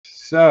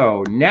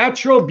So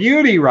Natural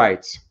Beauty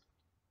writes,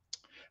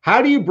 how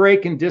do you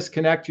break and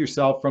disconnect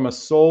yourself from a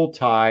soul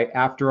tie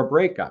after a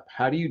breakup?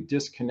 How do you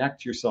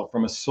disconnect yourself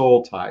from a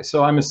soul tie?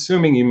 So I'm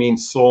assuming you mean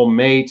soul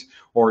mate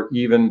or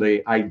even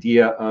the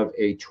idea of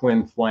a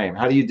twin flame.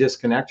 How do you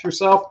disconnect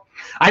yourself?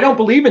 I don't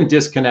believe in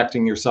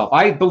disconnecting yourself.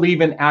 I believe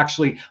in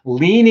actually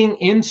leaning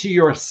into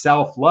your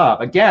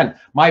self-love. Again,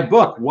 my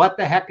book, What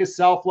the Heck is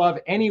Self-Love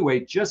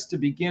Anyway? Just to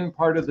begin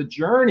part of the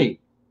journey.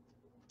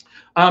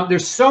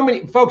 There's so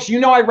many folks, you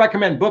know, I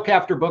recommend book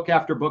after book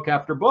after book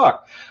after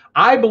book.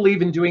 I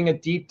believe in doing a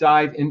deep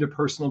dive into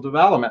personal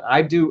development.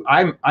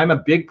 I'm a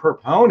big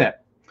proponent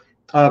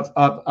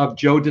of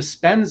Joe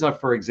Dispenza,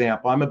 for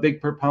example. I'm a big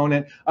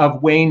proponent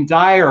of Wayne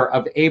Dyer,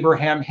 of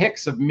Abraham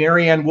Hicks, of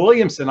Marianne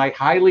Williamson. I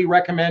highly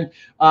recommend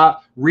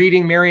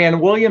reading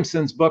Marianne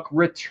Williamson's book,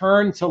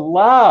 Return to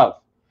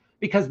Love,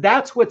 because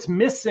that's what's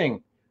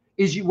missing.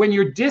 When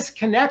you're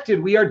disconnected,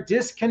 we are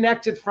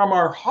disconnected from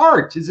our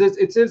heart.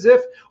 It's as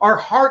if our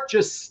heart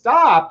just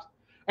stopped.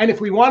 And if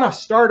we want to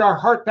start our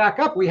heart back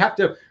up, we have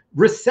to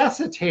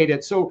resuscitate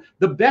it. So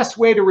the best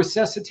way to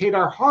resuscitate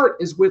our heart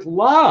is with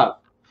love.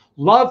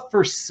 Love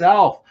for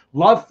self,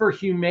 love for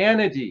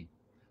humanity,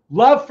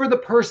 love for the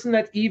person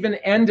that even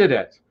ended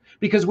it.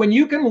 Because when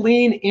you can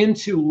lean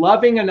into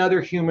loving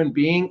another human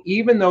being,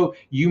 even though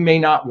you may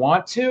not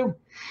want to,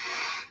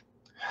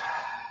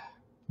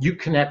 you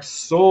connect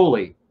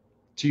solely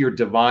to your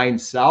divine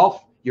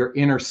self, your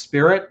inner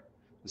spirit.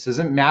 This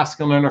isn't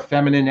masculine or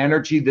feminine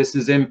energy. This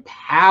is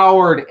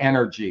empowered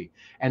energy.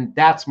 And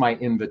that's my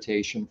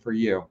invitation for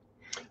you.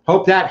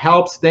 Hope that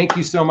helps. Thank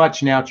you so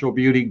much, Natural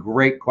Beauty.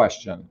 Great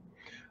question.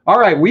 All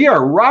right, we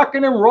are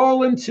rocking and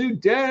rolling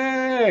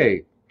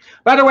today.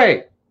 By the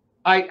way,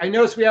 I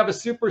noticed we have a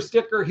super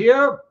sticker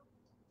here.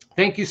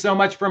 Thank you so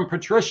much from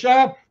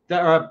Patricia.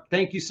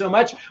 Thank you so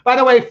much. By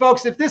the way,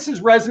 folks, if this is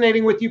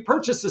resonating with you,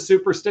 purchase a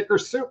super sticker,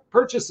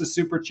 purchase a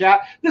super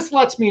chat. This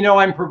lets me know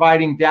I'm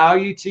providing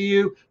value to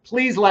you.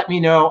 Please let me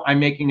know I'm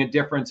making a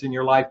difference in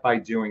your life by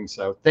doing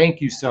so.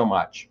 Thank you so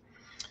much.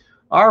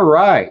 All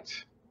right.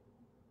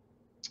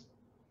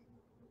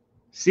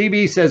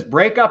 CB says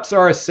breakups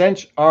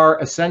are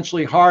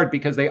essentially hard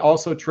because they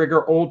also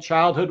trigger old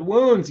childhood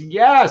wounds.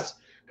 Yes.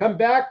 Come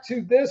back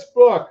to this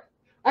book.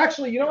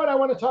 Actually, you know what? I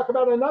want to talk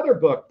about another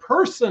book,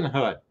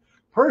 Personhood.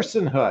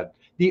 Personhood,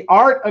 the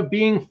art of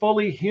being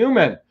fully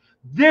human.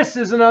 This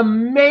is an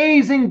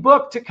amazing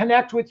book to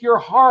connect with your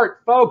heart,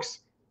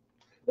 folks.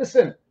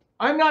 Listen,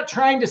 I'm not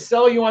trying to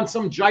sell you on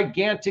some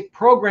gigantic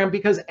program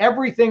because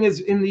everything is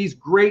in these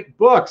great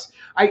books.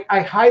 I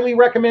highly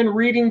recommend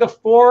reading the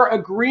 4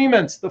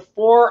 Agreements,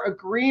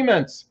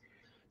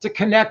 to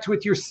connect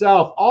with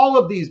yourself. All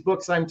of these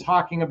books I'm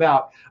talking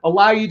about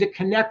allow you to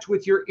connect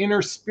with your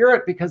inner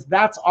spirit, because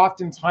that's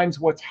oftentimes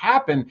what's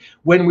happened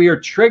when we are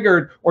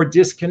triggered or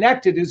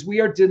disconnected, is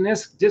we are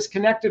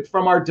disconnected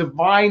from our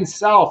divine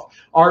self,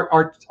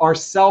 our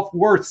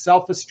self-worth,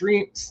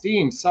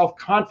 self-esteem,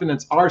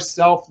 self-confidence, our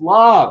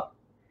self-love.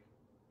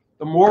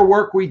 The more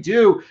work we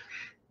do,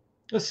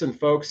 listen,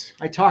 folks,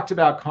 I talked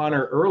about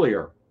Connor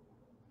earlier.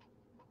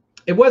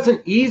 It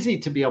wasn't easy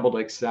to be able to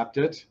accept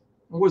it.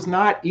 It was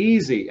not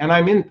easy. And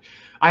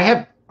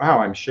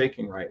I'm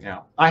shaking right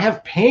now. I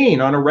have pain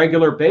on a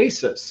regular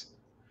basis.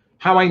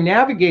 How I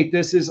navigate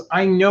this is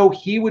I know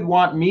he would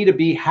want me to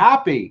be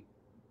happy.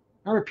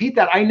 I repeat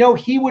that. I know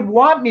he would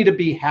want me to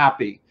be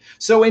happy.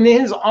 So in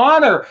his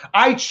honor,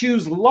 I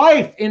choose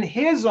life in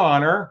his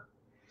honor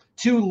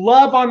to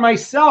love on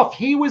myself.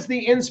 He was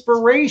the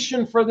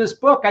inspiration for this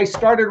book. I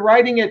started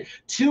writing it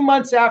 2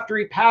 months after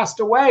he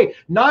passed away.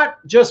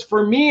 Not just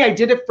for me, I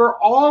did it for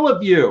all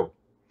of you.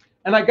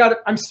 And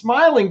I'm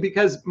smiling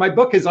because my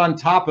book is on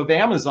top of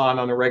Amazon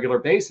on a regular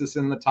basis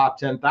in the top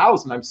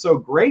 10,000. I'm so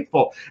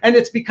grateful. And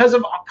it's because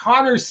of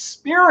Connor's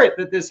spirit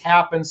that this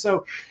happened.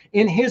 So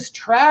in his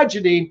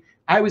tragedy,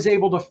 I was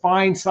able to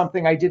find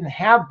something I didn't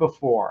have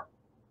before.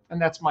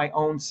 And that's my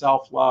own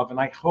self-love. And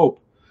I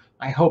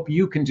hope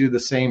you can do the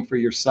same for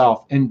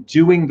yourself. And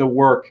doing the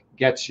work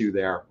gets you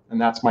there. And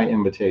that's my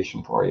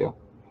invitation for you.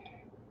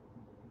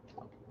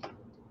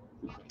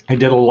 I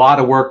did a lot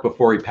of work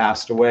before he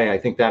passed away. I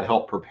think that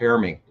helped prepare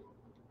me.